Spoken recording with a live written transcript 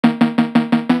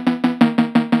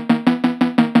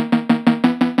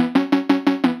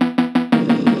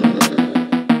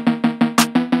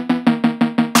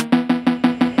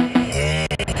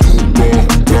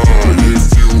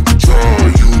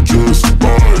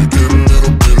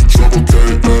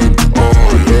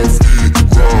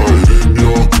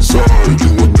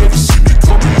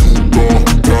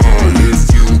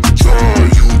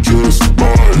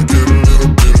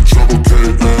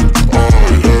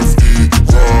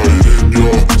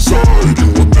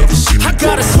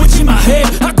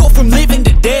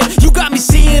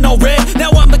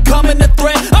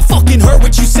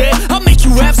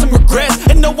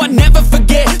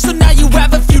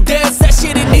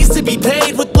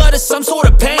sort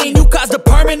of pain. You caused a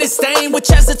permanent stain, which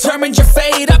has determined your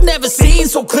fate. I've never seen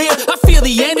so clear, I feel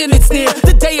the end and it's near.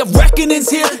 The day of reckoning's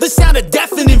here, the sound of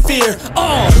deafening fear.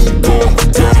 You gon'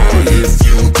 die if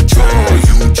you try,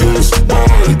 you just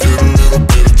might get a little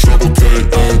bit of trouble,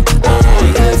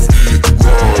 K-M-I-F-E,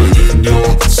 right in your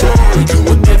side, you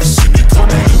will never see me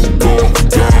coming. You gon'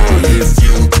 die if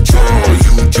you try,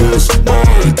 you just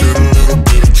might get a little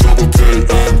bit of trouble,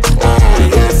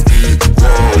 K-M-I-F-E,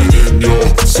 right in your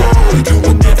side, you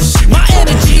will never see me My coming.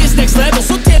 energy is next level,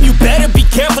 so damn you better be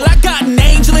careful. I got an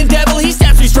angel and devil, he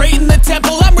stabs me straight in the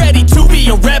temple. I'm ready to be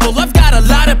a rebel, I've got a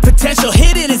lot of potential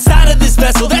hidden inside of this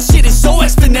vessel. That shit is so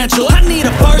exponential. I need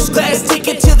a first class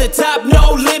ticket to the top,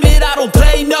 no limit. I don't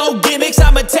play no gimmicks,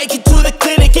 I'ma take you to the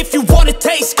clinic. If you want a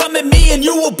taste, come at me and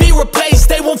you will be replaced.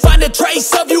 They won't find a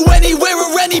trace of you anywhere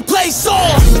or any place. You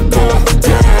gon'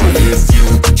 die if you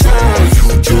try,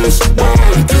 you just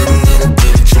might get a little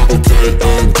bit of trouble,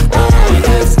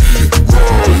 K-M-I-F-E,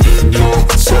 right in your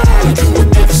side, you will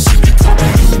never see me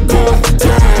coming. You gon'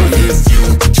 die if you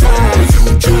try, you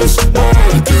just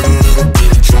might get a little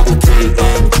bit of trouble,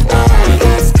 K-M-I-F-E,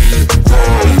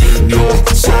 right in your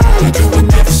side, you will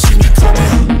never see me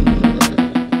coming.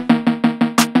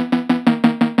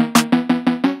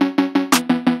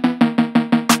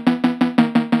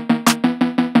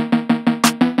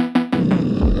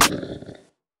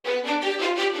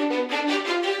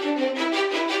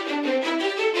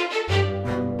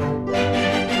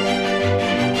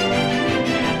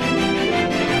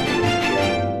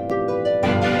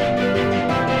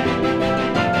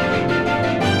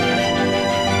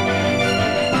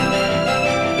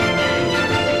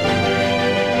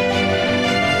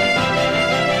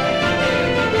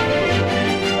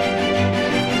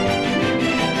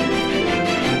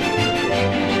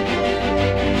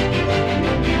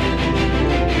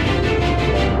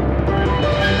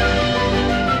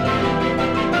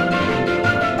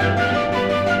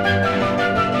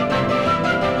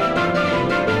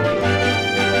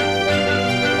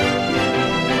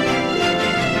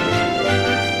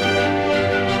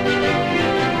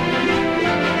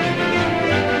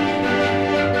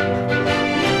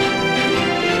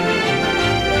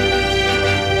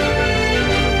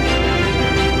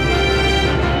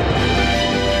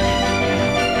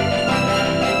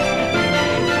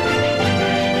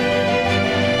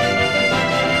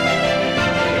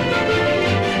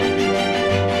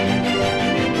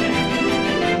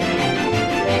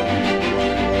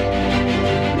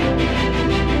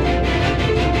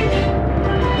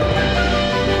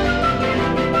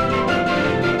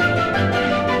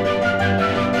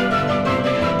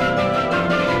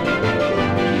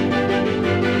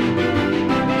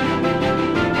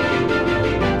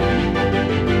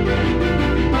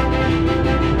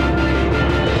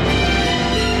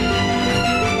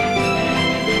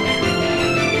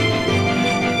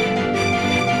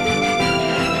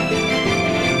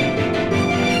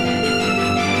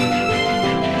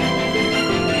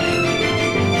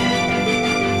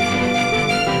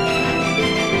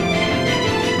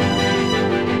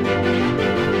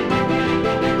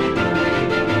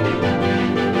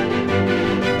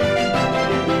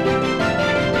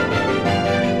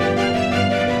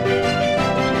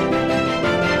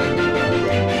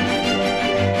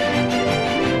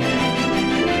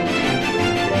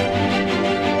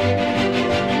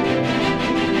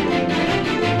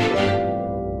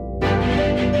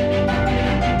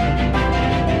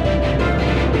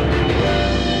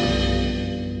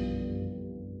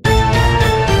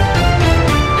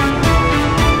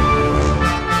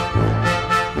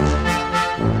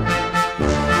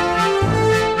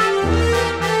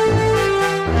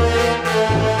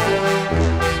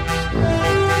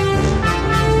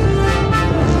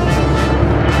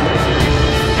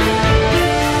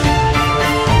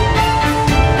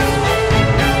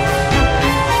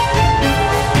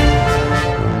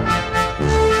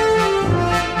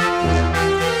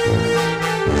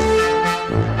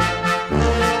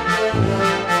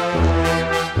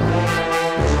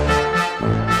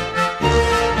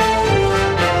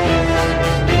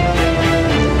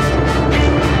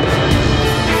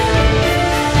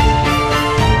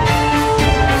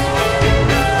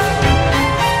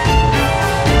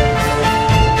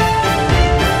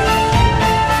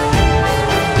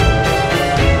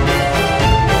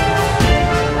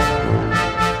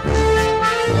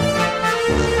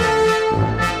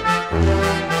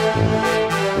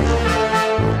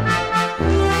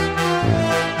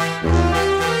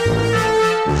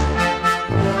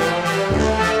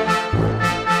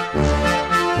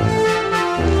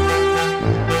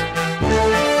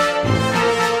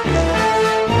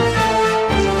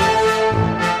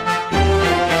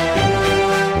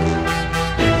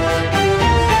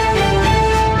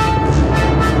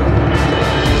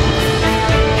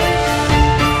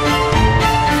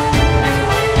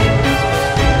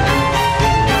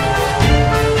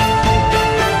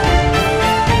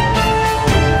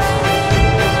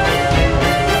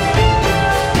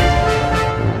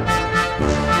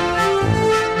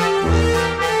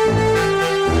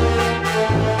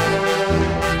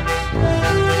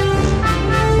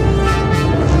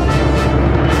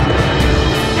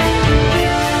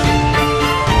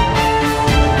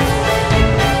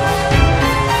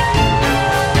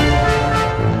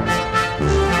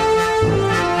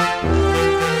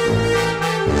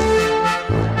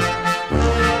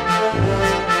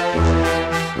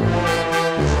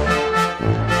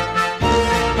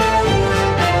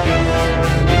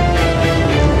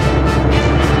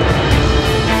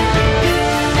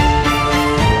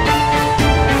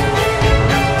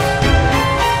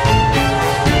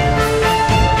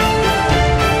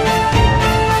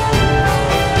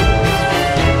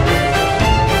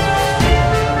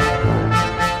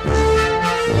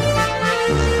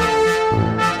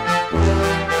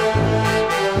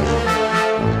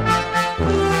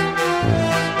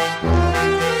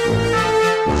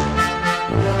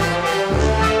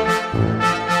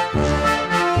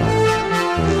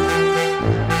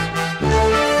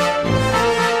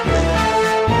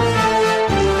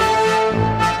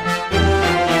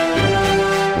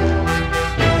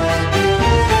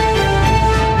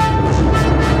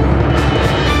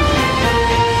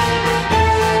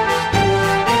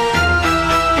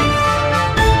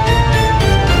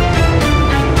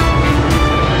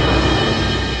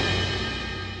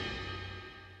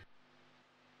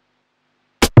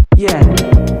 Yeah.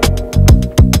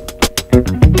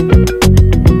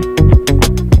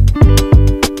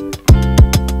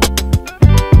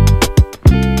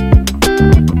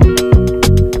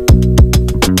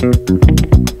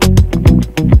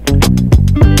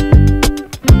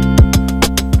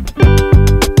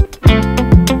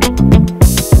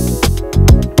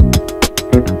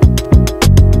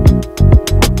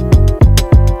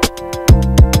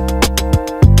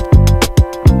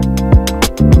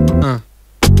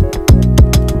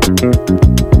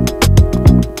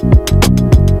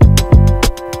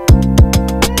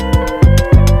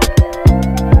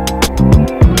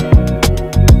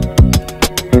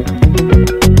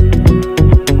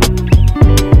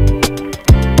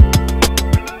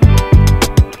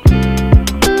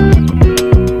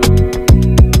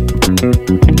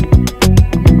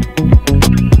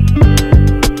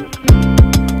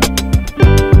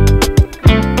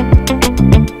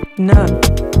 No.